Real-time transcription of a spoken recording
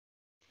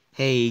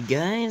Hey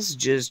guys,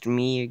 just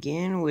me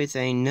again with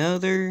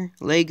another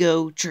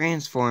Lego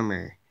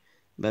Transformer.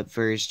 But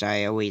first,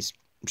 I always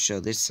show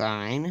this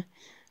sign,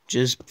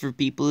 just for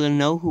people to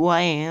know who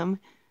I am.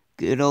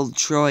 Good old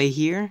Troy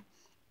here.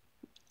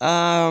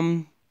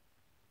 Now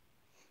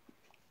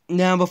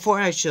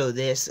before I show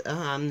this,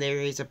 there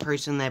is a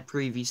person that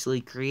previously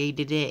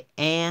created it,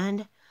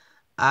 and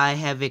I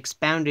have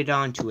expounded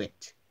onto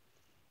it.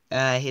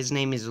 His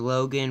name is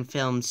Logan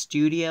Film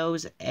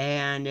Studios,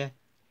 and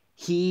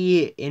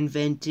he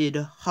invented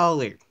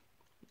Holler.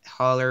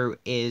 Holler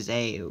was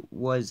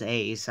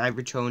a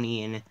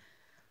Cybertronian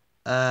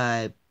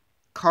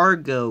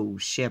cargo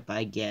ship,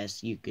 I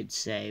guess you could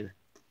say.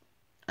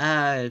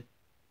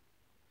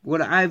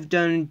 What I've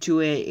done to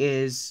it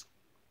is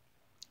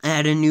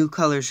add a new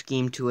color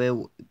scheme to it,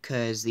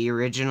 because the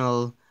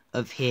original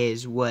of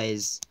his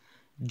was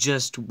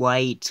just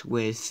white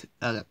with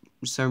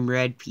some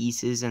red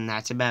pieces, and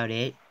that's about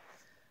it.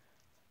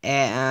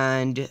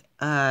 And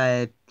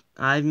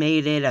I've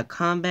made it a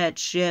combat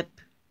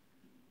ship,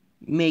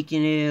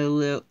 making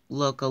it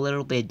look a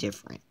little bit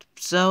different.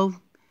 So,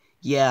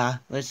 yeah,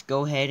 let's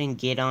go ahead and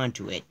get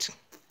onto it.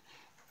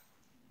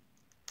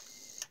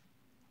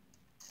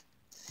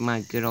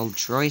 My good old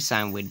Troy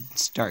sign would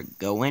start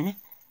going.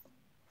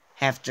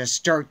 Have to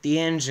start the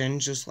engine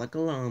just like a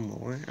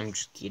lawnmower. I'm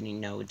just kidding.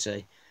 No, it's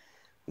a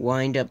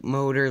wind-up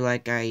motor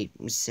like I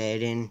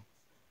said in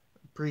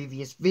a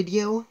previous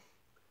video.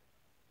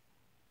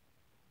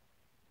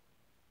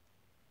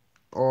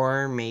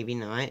 Or maybe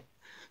not.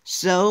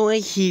 So,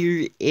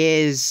 here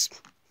is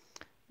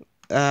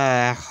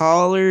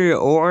Holler,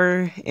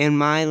 or in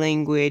my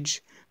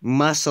language,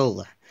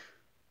 Muscle.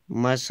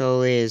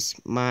 Muscle is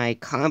my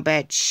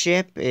combat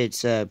ship.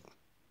 It's a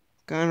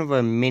kind of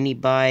a mini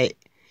bot.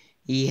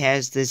 He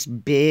has this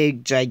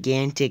big,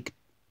 gigantic,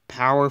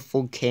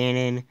 powerful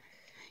cannon.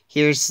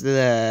 Here's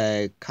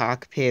the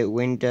cockpit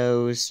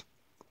windows.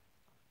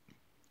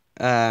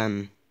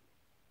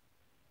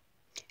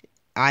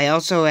 I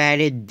also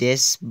added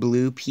this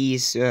blue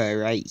piece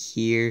right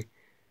here.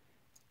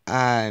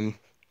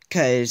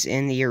 Because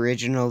in the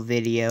original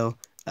video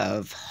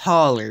of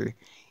Holler,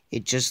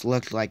 it just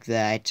looked like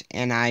that,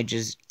 and I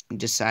just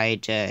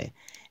decided to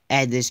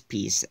add this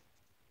piece,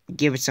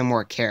 give it some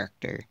more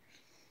character.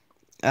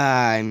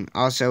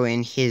 Also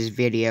in his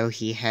video,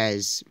 he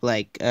has,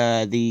 like,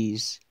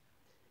 these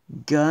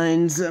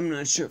guns. I'm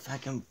not sure if I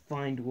can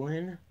find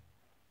one.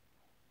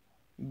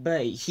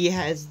 But he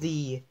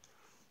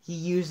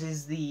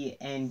uses the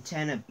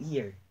antenna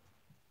here.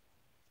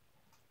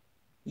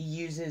 He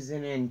uses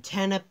an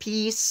antenna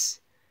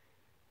piece,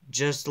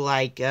 just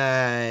like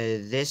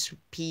this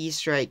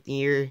piece right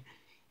here.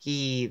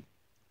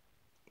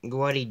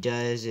 What he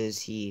does is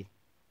he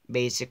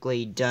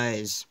basically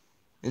does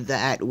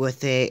that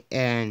with it,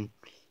 and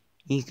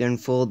you can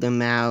fold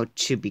them out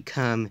to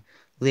become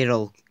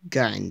little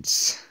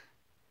guns.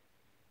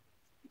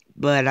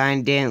 But I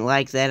didn't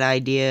like that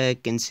idea,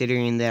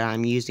 considering that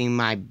I'm using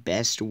my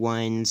best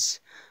ones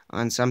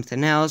on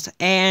something else,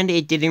 and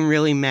it didn't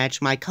really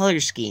match my color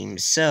scheme.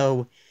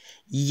 So,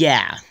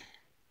 yeah.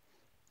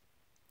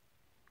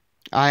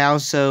 I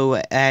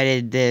also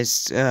added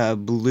this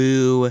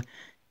blue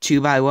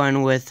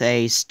 2x1 with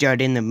a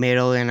stud in the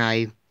middle, and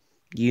I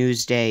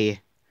used a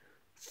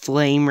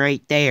flame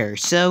right there.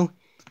 So,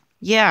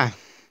 yeah.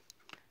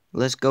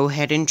 Let's go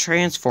ahead and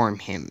transform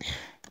him.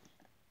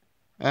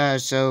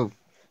 So,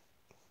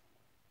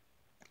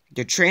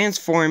 to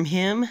transform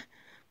him,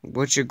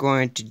 what you're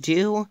going to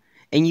do,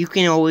 and you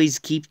can always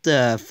keep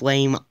the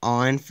flame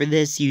on for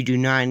this, you do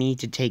not need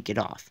to take it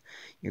off.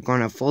 You're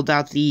going to fold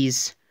out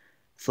these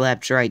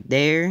flaps right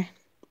there.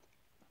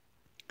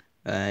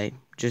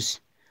 Just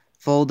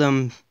fold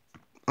them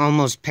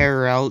almost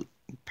parallel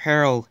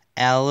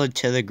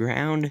to the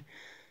ground.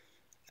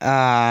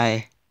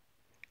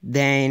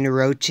 Then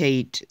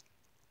rotate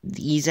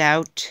these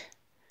out.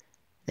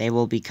 They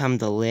will become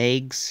the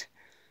legs.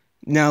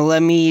 Now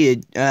let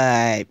me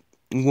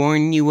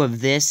warn you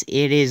of this.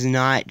 It is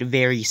not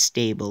very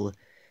stable,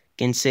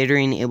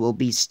 considering it will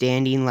be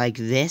standing like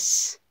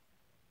this.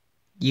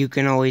 You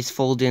can always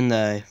fold in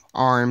the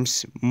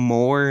arms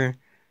more,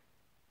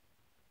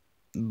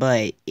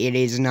 but it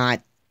is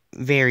not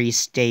very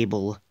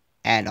stable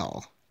at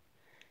all.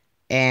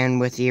 And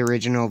with the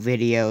original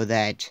video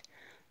that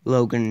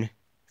Logan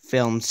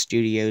Film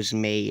Studios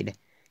made,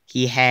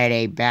 he had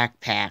a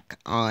backpack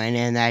on,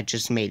 and that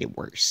just made it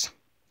worse.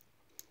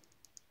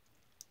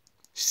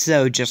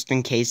 So, just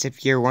in case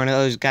if you're one of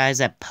those guys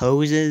that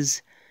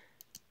poses,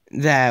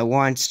 that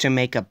wants to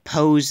make a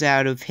pose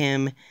out of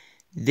him,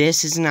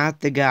 this is not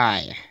the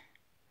guy.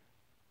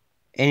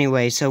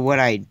 Anyway, so what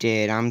I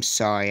did, I'm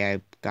sorry I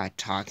got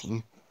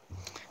talking.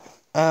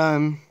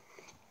 You're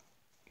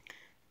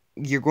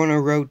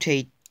gonna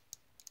rotate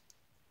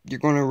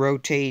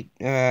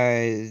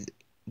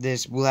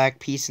this black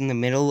piece in the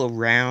middle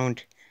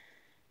around.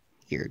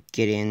 Here,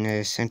 get in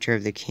the center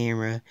of the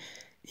camera.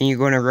 And you're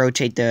going to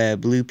rotate the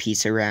blue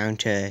piece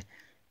around to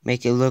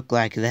make it look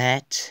like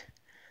that.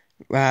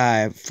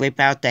 Flip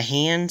out the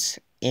hands,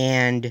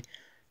 and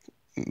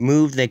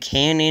move the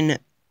cannon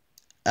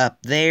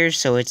up there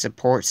so it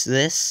supports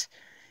this.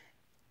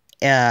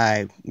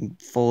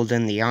 Fold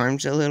in the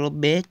arms a little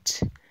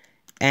bit.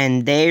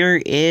 And there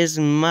is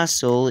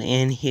Muscle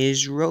in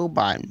his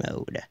robot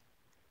mode.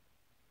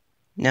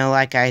 Now,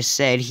 like I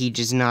said, he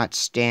does not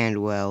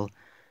stand well.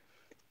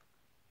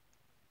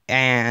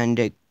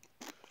 And,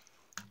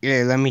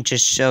 here, let me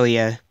just show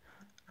you.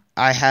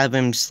 I have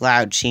him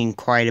slouching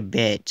quite a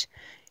bit.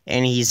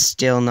 And he's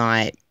still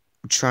not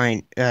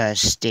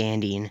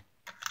standing.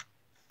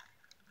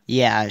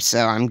 Yeah,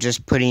 so I'm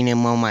just putting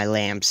him on my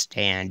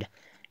lampstand.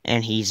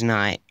 And he's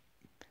not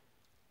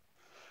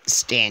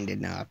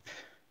standing up.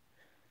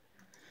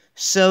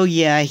 So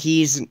yeah,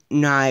 he's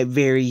not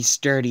very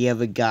sturdy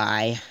of a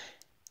guy.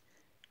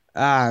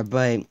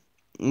 But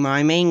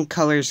my main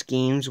color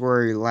schemes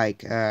were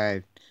like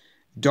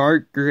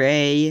dark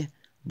gray,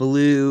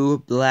 blue,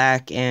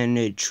 black,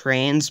 and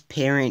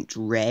transparent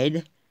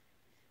red.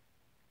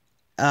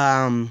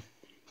 Yeah,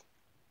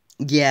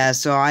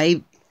 so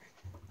I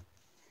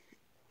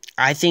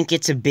think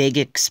it's a big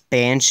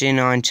expansion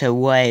onto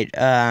what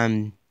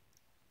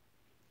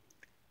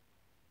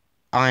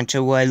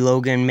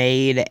Logan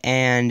made.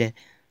 And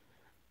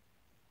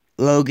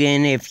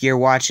Logan, if you're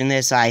watching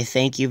this, I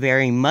thank you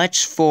very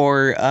much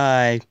for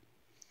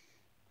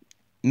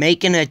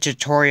making a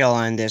tutorial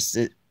on this,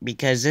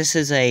 because this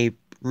is a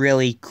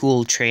really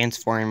cool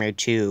transformer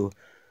to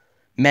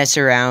mess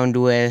around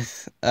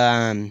with.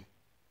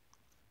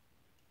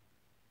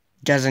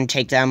 Doesn't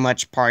take that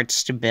much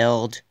parts to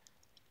build.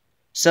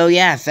 So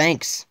yeah,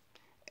 thanks.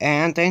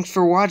 And thanks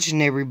for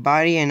watching,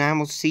 everybody, and I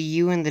will see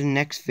you in the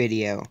next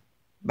video.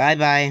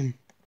 Bye-bye.